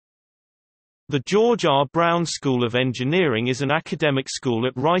The George R. Brown School of Engineering is an academic school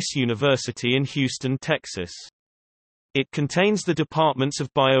at Rice University in Houston, Texas. It contains the departments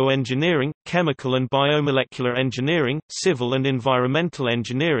of bioengineering, chemical and biomolecular engineering, civil and environmental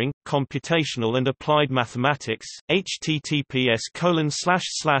engineering, computational and applied mathematics.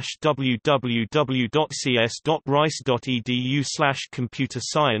 https://www.cs.rice.edu/computer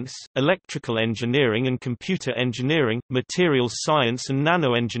science, electrical engineering and computer engineering, materials science and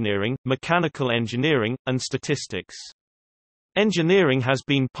nanoengineering, mechanical engineering, and statistics. Engineering has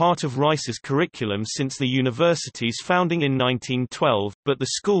been part of Rice's curriculum since the university's founding in 1912, but the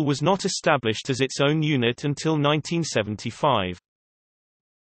school was not established as its own unit until 1975.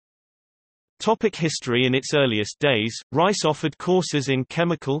 History. In its earliest days, Rice offered courses in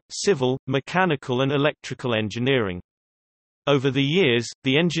chemical, civil, mechanical and electrical engineering. Over the years,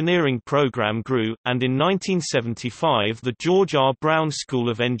 the engineering program grew, and in 1975 the George R. Brown School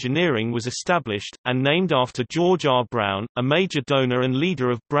of Engineering was established, and named after George R. Brown, a major donor and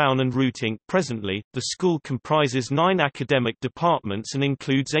leader of Brown and Root Inc. Presently, the school comprises 9 academic departments and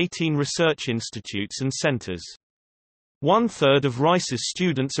includes 18 research institutes and centers. 1/3 of Rice's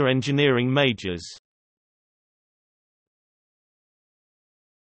students are engineering majors.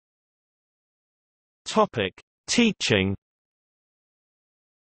 Teaching.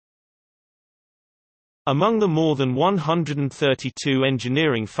 Among the more than 132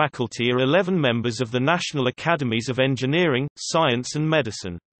 engineering faculty are 11 members of the National Academies of Engineering, Science and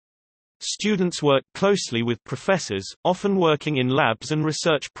Medicine. Students work closely with professors, often working in labs and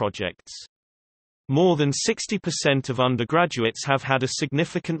research projects. More than 60% of undergraduates have had a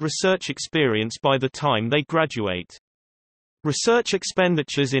significant research experience by the time they graduate. Research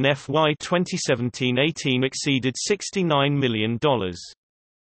expenditures in FY 2017-18 exceeded $69 million.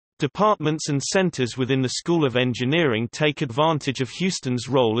 Departments and centers within the School of Engineering take advantage of Houston's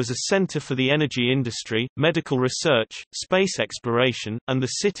role as a center for the energy industry, medical research, space exploration, and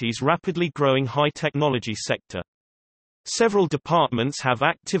the city's rapidly growing high-technology sector. Several departments have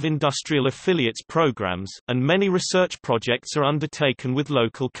active industrial affiliates programs, and many research projects are undertaken with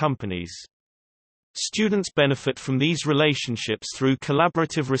local companies. Students benefit from these relationships through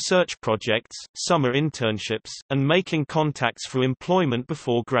collaborative research projects, summer internships, and making contacts for employment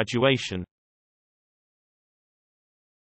before graduation.